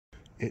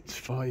It's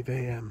 5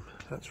 AM.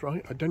 That's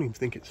right. I don't even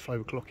think it's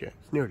 5 o'clock yet.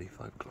 It's nearly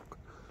 5 o'clock.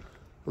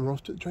 And we're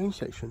off to the train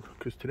station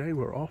because today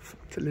we're off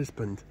to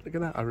Lisbon. Look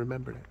at that. I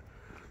remembered it.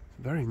 It's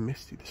very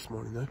misty this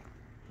morning though.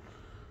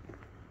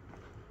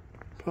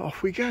 But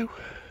off we go.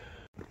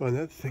 Well,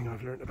 another thing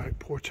I've learned about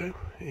Porto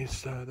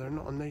is they're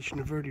not a nation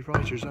of early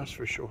risers, that's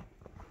for sure.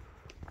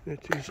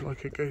 It is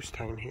like a ghost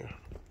town here.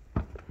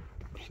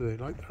 So they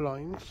like their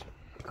lines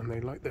and they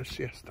like their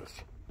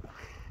siestas.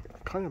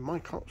 Kind of my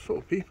sort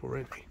of people,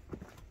 really.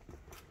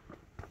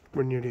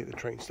 We're nearly at the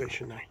train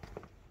station now.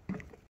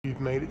 We've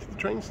made it to the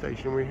train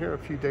station. We were here a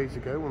few days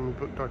ago when we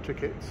booked our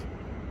tickets,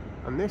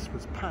 and this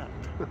was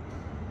packed.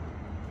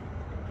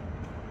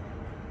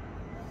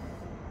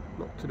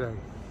 Not today.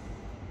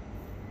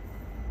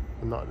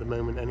 Well, not at the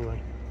moment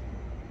anyway.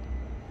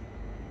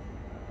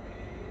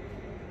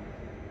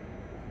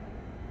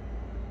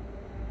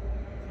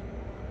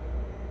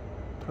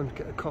 Time to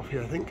get a coffee,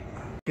 I think.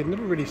 You can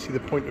never really see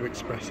the point of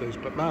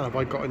espressos, but man, have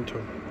I got into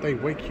them. They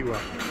wake you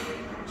up.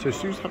 So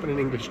Sue's having an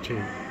English tea,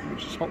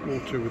 which is hot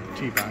water with the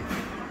tea bag.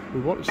 We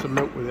wanted some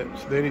milk with it,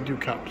 so they only do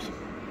cups.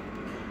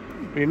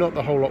 But you know,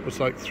 the whole lot was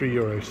like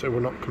 €3, so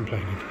we're not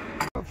complaining.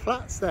 Got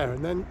flats there,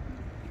 and then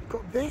you've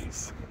got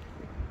this.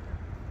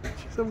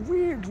 Which is a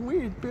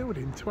weird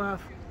building to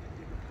have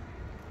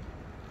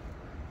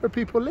where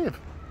people live.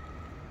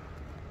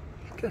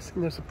 I'm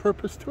guessing there's a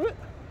purpose to it.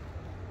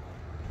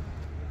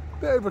 A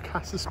bit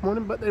overcast this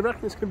morning, but they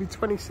reckon it's going to be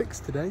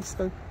 26 today,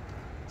 so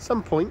at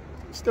some point,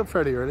 it's still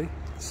fairly early,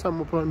 the sun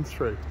will burn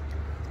through,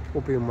 all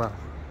being well.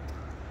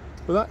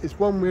 Well, that is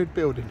one weird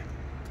building.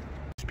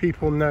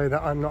 People know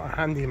that I'm not a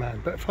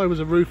handyman, but if I was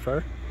a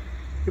roofer,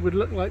 it would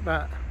look like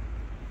that.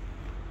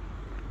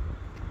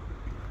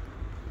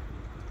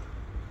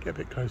 Get a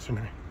bit closer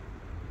now.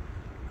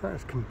 That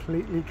is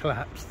completely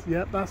collapsed.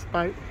 Yep, that's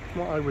about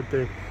what I would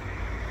do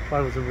if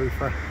I was a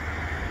roofer.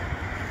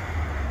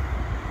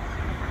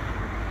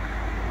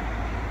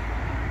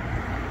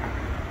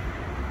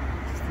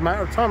 Just a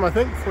matter of time, I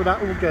think, before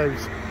that all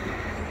goes.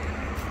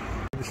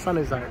 The sun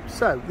is out.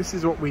 So this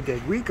is what we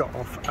did. We got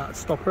off at a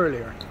stop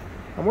earlier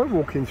and we're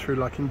walking through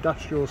like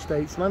industrial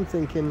estates, and I'm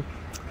thinking,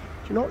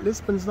 do you know what,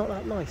 Lisbon's not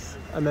that nice.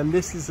 And then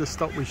this is the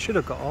stop we should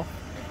have got off,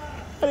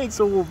 and it's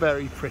all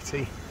very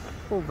pretty,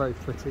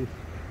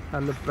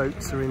 and the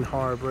boats are in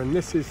harbour, and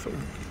this is sort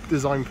of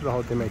designed for the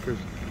holiday makers.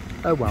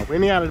 Oh well, we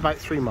only added about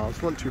 3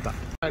 miles, not too bad.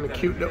 Down a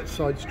cute little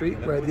side street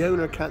where the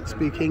owner can't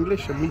speak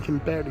English and we can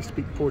barely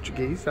speak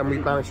Portuguese, and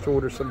we've managed to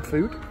order some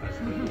food.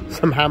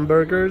 Some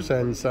hamburgers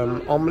and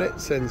some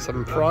omelettes and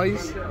some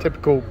fries,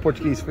 typical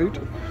Portuguese food,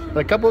 and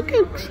a couple of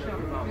cokes.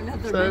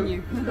 So,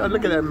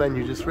 look at their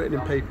menu just written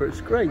in paper,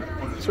 it's great.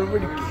 It's a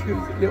really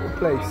cute little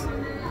place.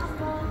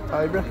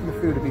 I reckon the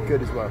food will be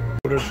good as well.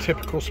 Ordered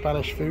typical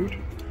Spanish food,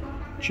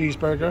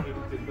 cheeseburger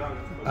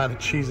and a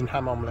cheese and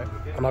ham omelette,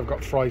 and I've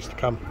got fries to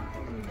come.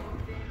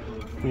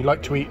 We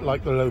like to eat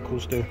like the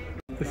locals do.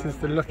 This is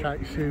the lookout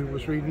Sue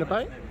was reading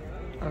about,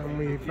 and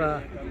we've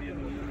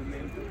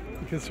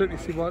you can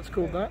certainly see why it's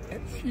called that.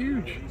 It's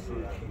huge.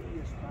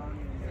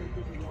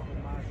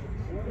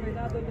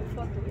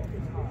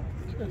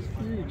 Just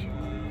huge.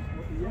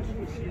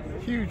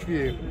 Huge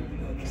view.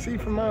 See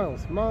for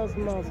miles, miles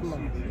and miles and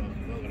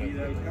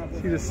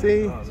miles. See the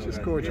sea, it's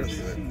just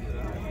gorgeous.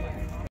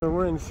 So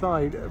we're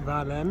inside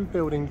Valem,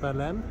 building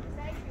Valem.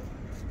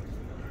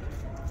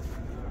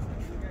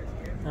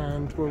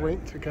 And we're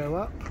waiting to go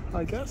up,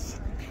 I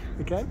guess,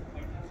 again.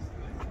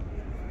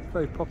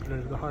 Very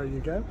popular the higher you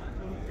go.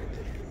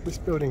 This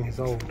building is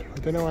old. I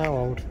don't know how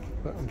old,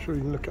 but I'm sure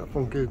you can look it up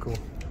on Google.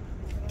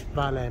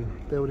 Valem,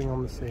 building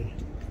on the sea.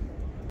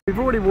 We've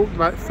already walked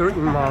about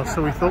 13 miles,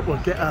 so we thought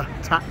we'll get a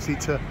taxi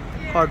to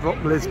Hard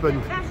Rock, Lisbon,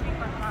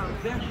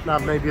 and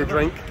have maybe a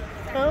drink.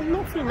 I'm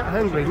not feeling that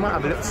hungry, might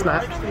have a little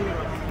snack.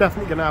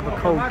 Definitely going to have a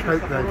cold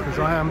Coke though, because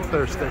I am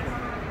thirsty.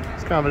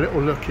 Let's go have a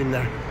little look in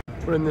there.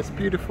 We're in this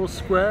beautiful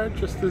square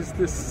just as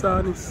this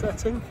sun is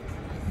setting.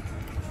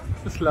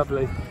 It's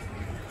lovely.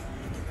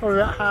 We're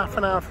about half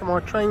an hour from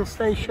our train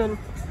station.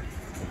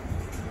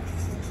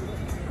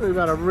 We've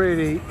had a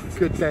really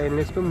good day in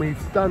Lisbon.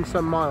 We've done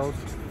some miles.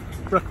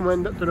 I reckon we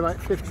end up doing about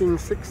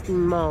 15-16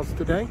 miles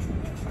today.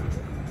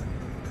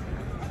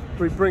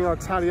 We bring our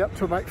tally up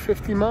to about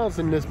 50 miles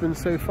in Lisbon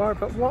so far,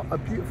 but what a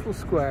beautiful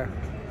square.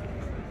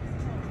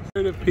 A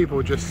load of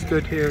people just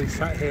stood here and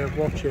sat here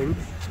watching.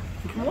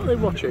 What are they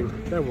watching?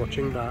 They're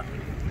watching that.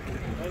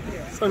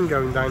 Sun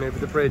going down over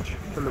the bridge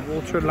and the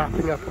water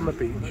lapping up on the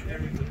beach.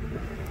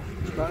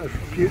 It's about as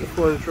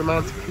beautiful and as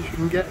romantic as you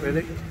can get,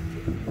 really.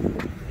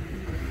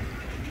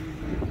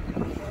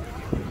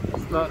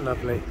 It's not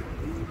lovely.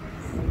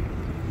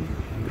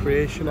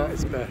 Creation at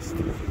its best.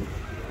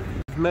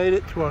 We've made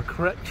it to our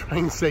correct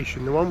train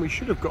station, the one we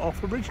should have got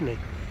off originally.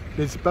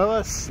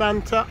 Lisboa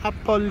Santa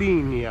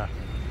Apollinia.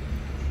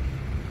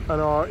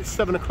 And it's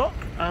 7 o'clock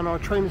and our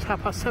train is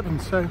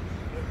 7:30, so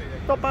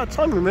not bad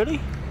timing really.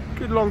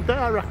 Good long day.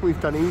 I reckon we've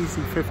done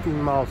easy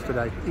 15 miles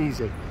today,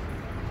 easy.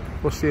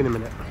 We'll see in a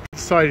minute.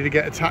 Decided to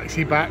get a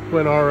taxi back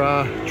when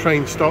our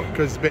train stopped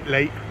because it's a bit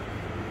late.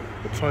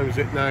 What time is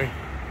it now?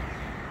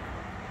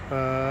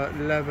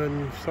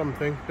 11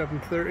 something,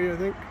 11:30 I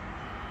think.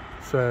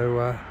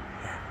 So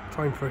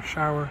time for a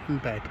shower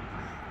and bed.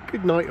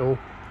 Good night all.